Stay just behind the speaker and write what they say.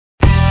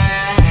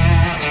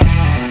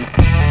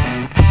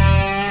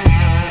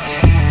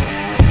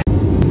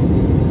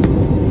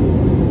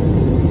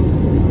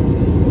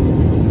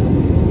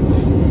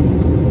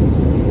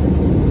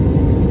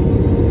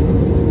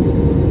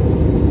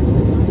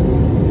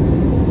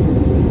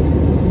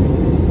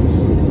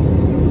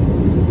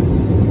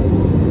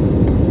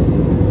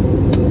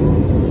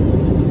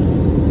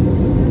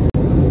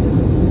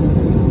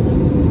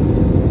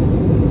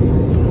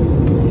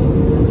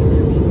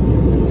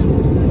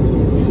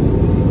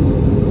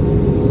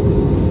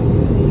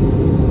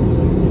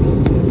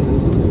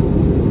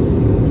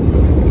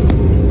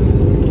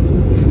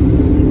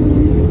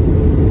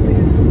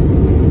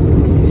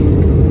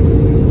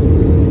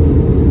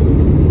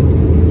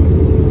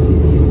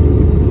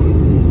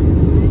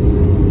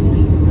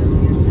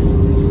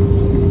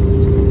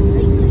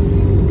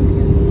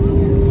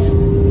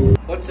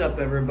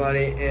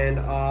everybody,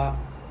 and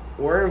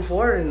we're in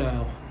Florida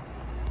now.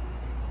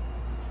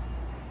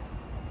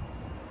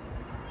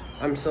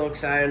 I'm so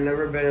excited. I've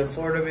never been in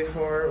Florida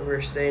before.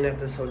 We're staying at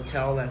this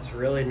hotel that's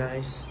really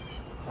nice.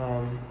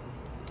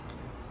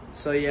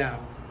 So yeah,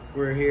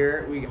 we're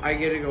here. I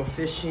get to go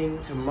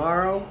fishing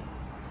tomorrow,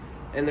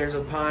 and there's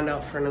a pond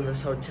out front of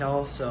this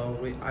hotel,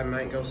 so I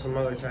might go some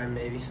other time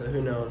maybe, so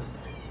who knows.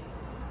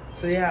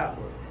 So yeah,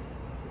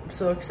 I'm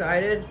so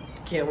excited.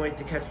 Can't wait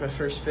to catch my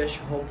first fish,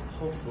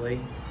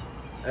 hopefully,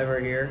 ever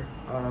here.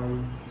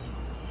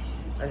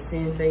 I've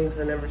seen things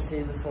I've never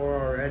seen before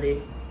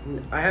already.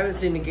 I haven't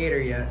seen a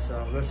gator yet,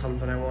 so that's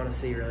something I want to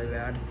see really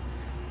bad.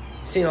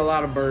 Seen a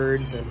lot of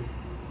birds and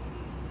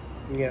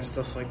yeah,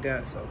 stuff like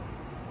that, so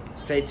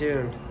stay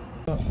tuned.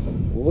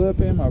 Lip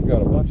him. I've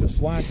got a bunch of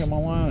slack in my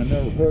line. I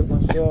never hook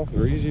myself.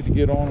 They're easy to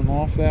get on and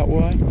off that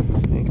way.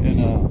 And you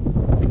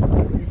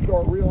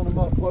start reeling them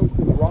up close to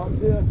the rock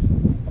tip,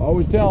 I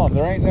always tell them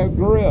there ain't no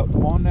grip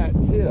on that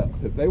tip.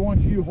 If they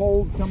want you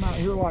to come out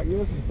here like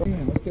this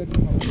and let's catch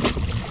them.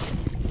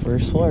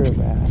 First Florida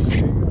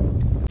bass.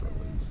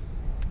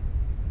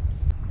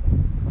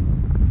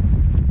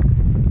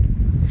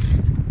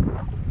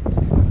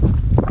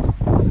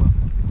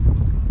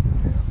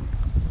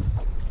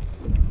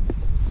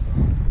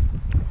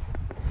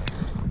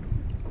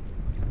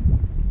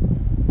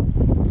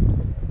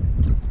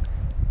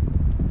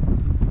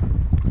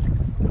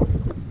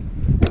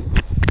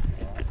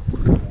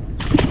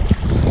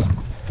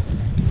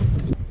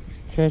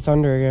 Okay, it's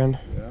under again.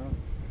 Yeah.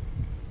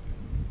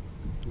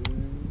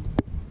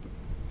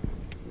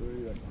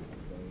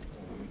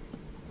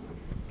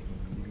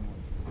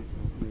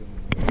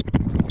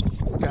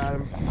 Got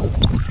him.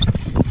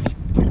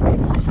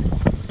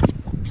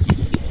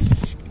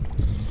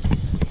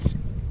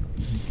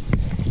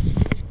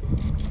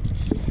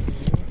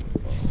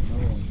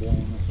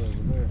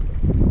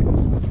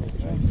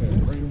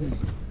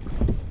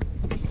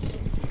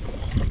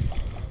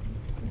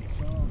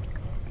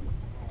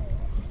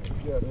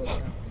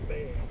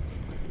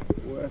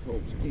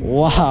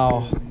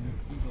 Wow.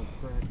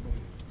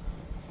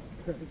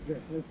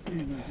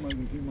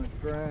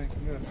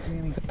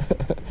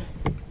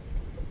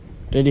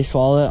 Did he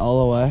swallow it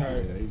all the way? I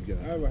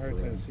have a hard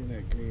time seeing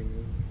that green.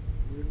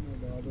 Where's my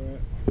bobber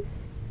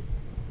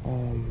at?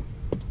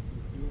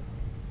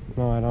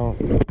 No, I don't.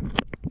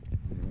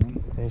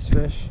 Nice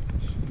fish.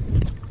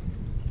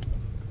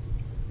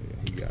 Yeah,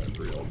 he got it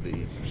real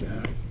deep.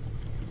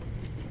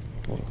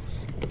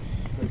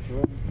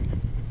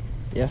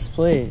 Yes,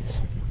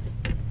 please.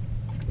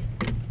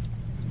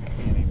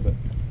 But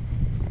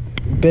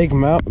Big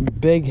mouth,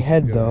 big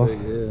head though. big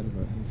head,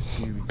 but he's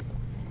skinny.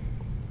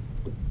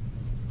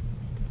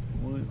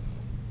 1,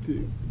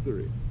 2,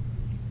 3.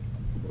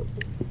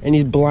 And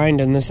he's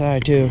blind in this eye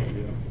too.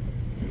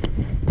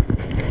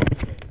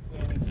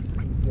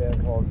 Yeah,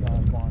 hard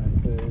time finding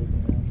food.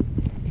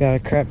 Got a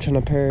crap ton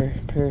of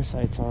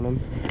parasites on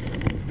him.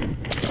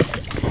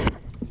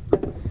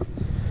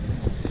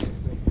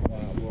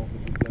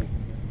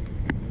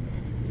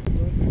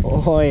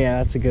 Oh yeah,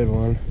 that's a good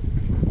one.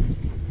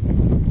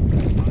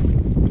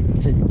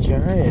 That's a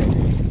giant.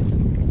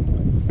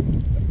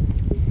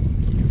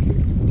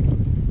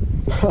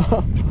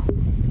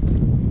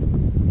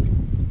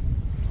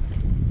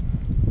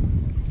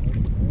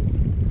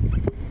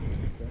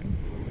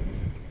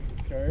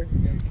 Okay, you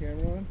got the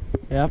camera on?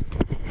 Yep.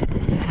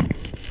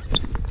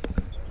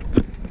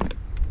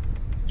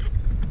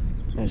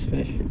 Nice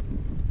fish.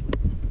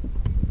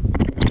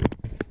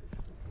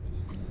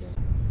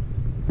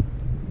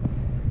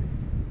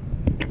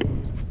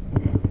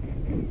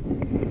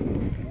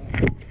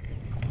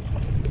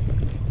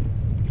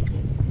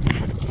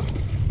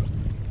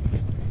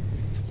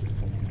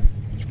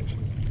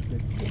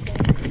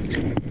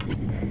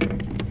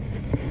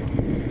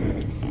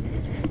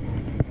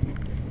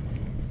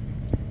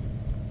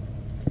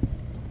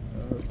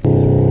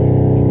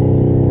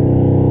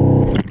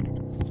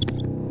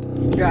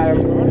 Got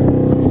him.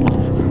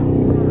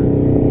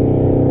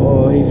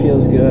 Oh, he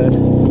feels good.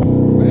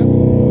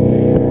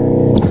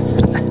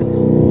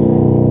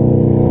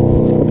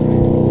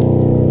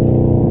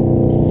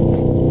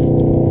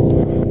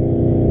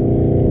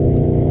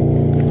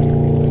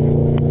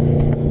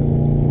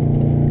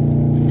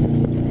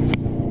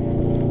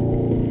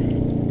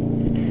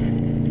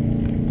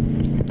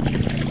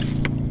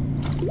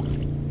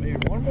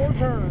 Need one more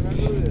turn and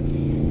that's it.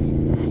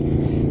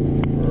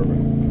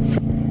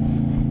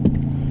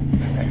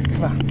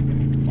 Come on.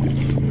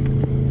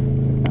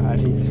 God,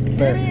 he's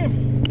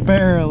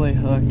barely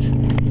hooked.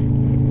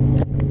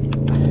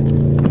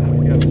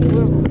 We got a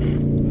sliver.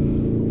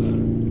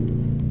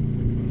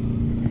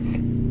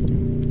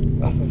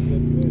 That's a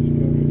good fish,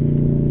 Cody.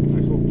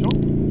 Nice little chunk.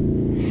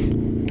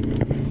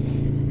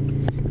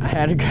 I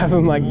had to grab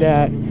him like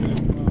that.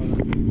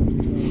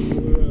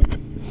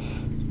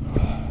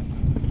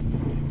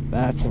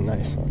 That's a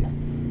nice one.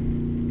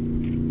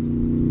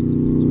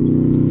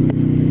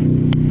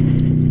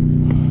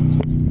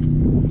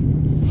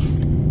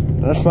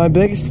 That's my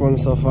biggest one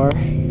so far.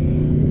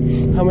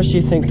 How much do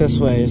you think this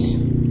weighs?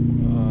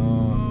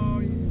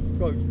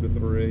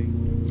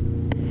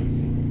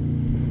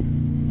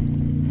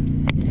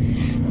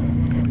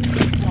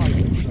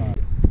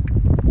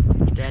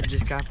 Dad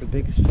just got the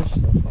biggest fish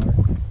so far.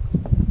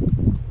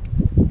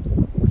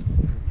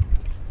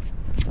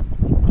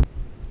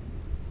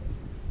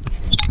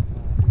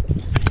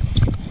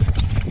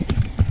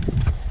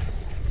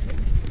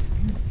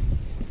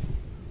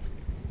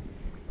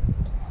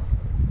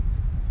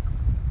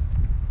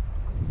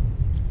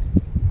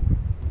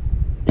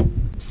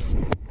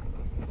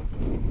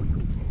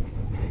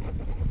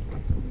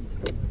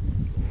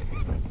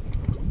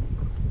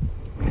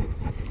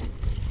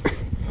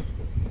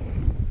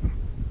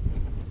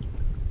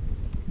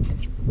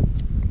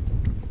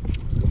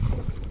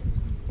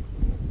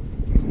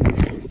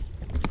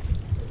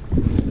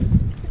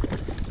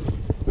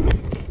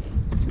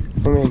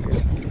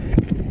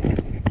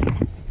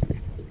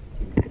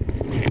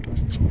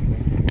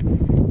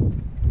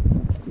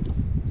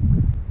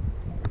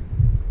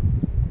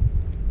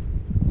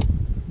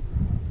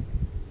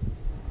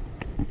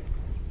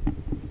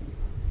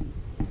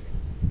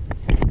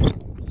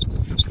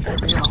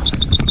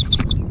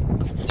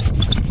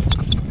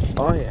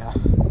 Oh yeah.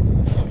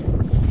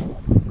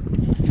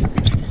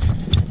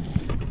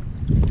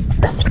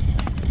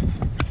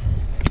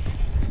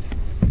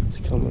 It's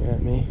coming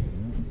at me.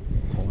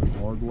 Pulling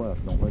hard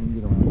left. Don't let him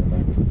get around the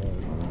back of the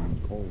boat. Around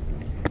the pole.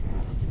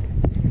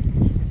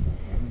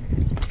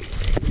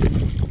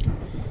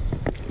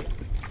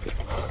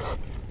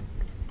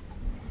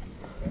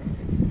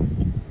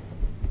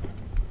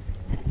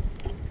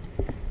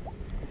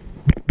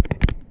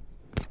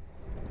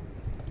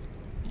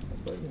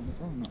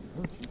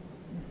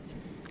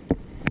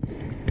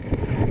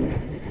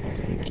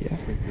 Thank you.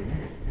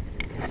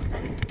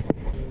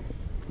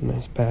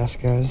 Nice bass,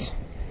 guys.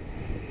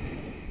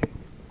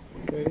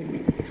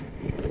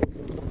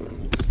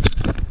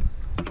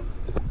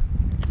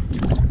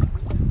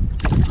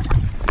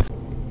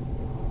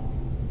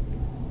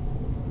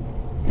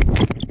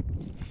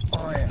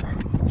 Oh yeah.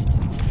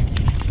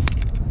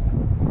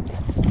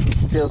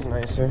 Feels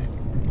nicer.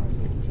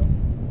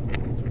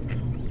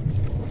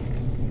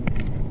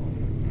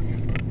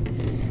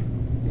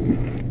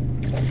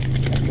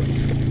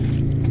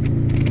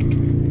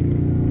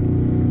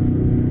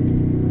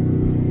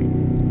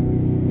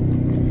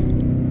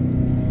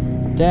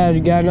 Dad,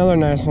 you got another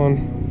nice one.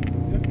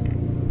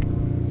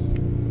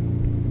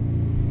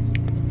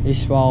 He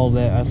swallowed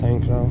it, I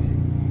think, though.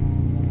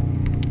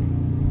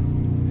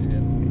 Yeah,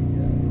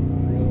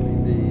 really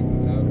deep.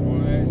 That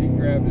one, as he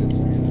grabbed it,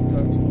 so he's a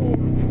touch more.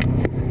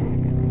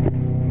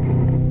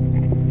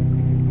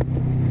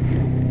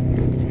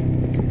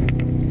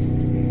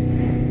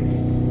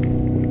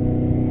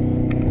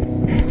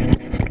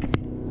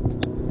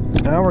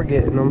 Now we're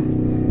getting them.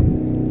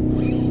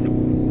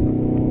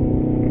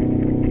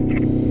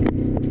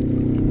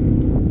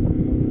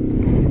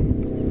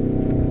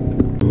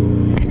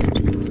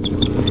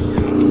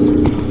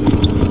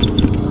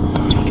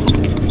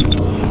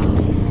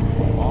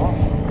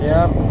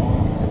 Yep.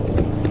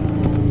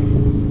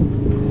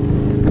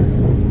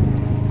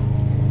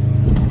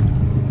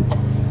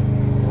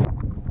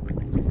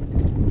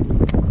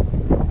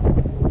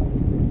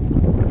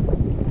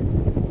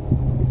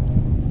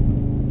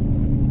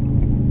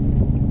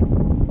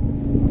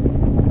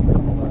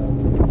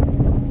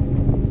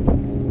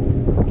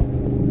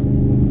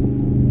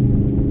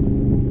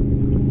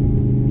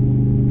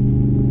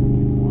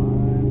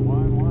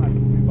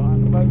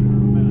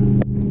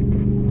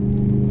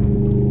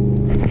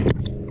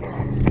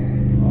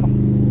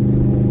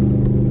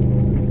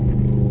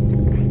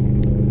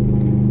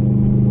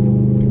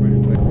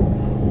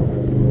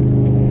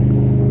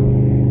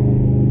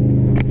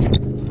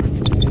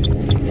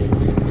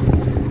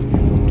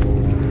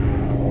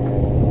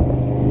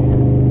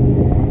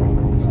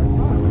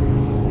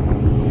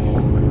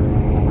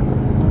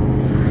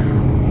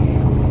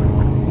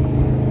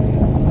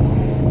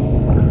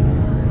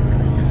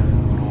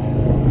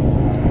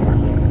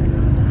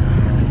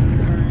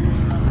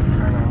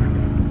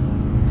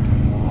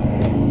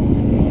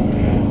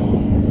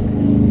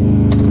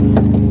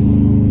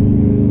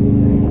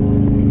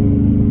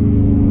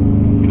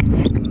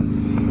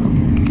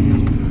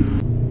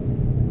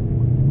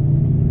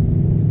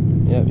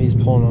 Yep, he's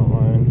pulling out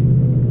line.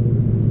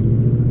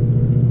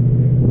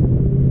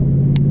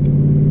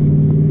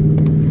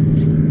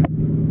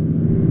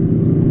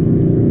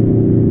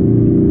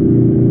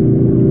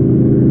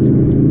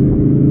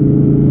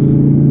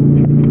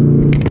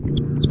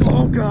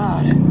 Oh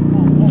God!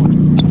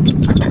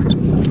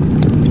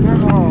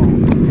 No!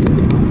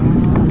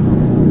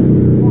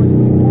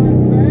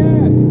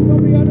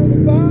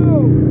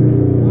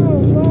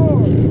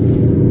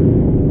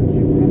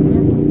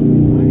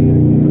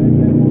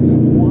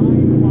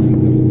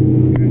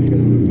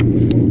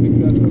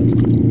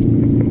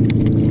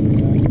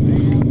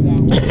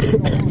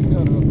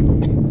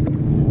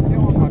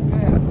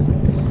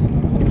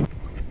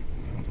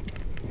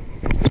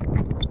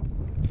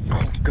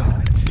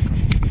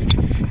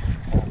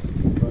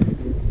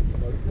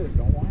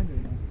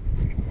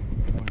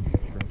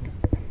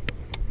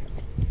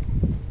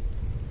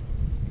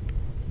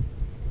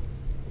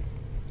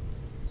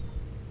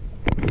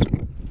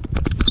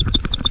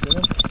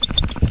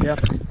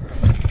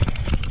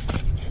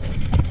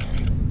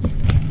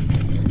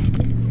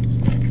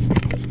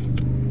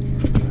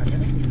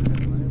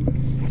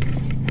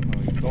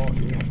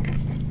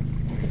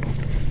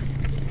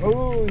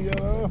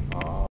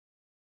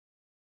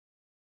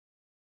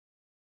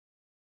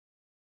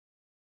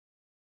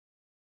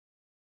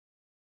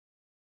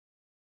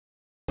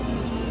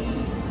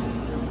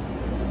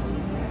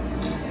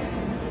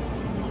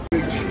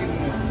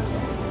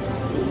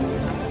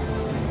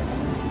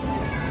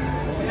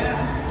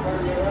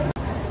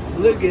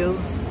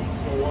 bluegills.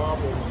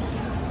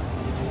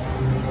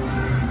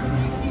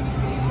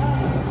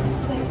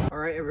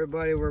 Alright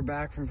everybody, we're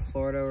back from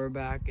Florida. We're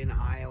back in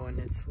Iowa and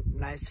it's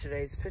nice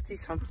today. It's 50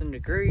 something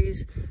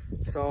degrees.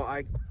 So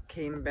I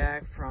came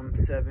back from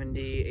 70,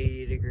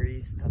 80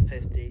 degrees to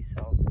 50.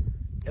 So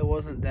it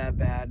wasn't that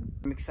bad.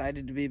 I'm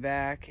excited to be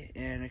back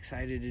and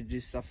excited to do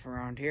stuff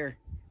around here.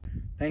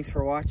 Thanks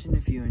for watching.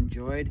 If you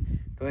enjoyed,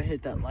 go ahead and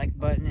hit that like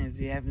button. If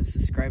you haven't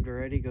subscribed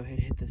already, go ahead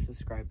and hit the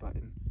subscribe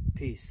button.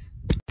 Peace.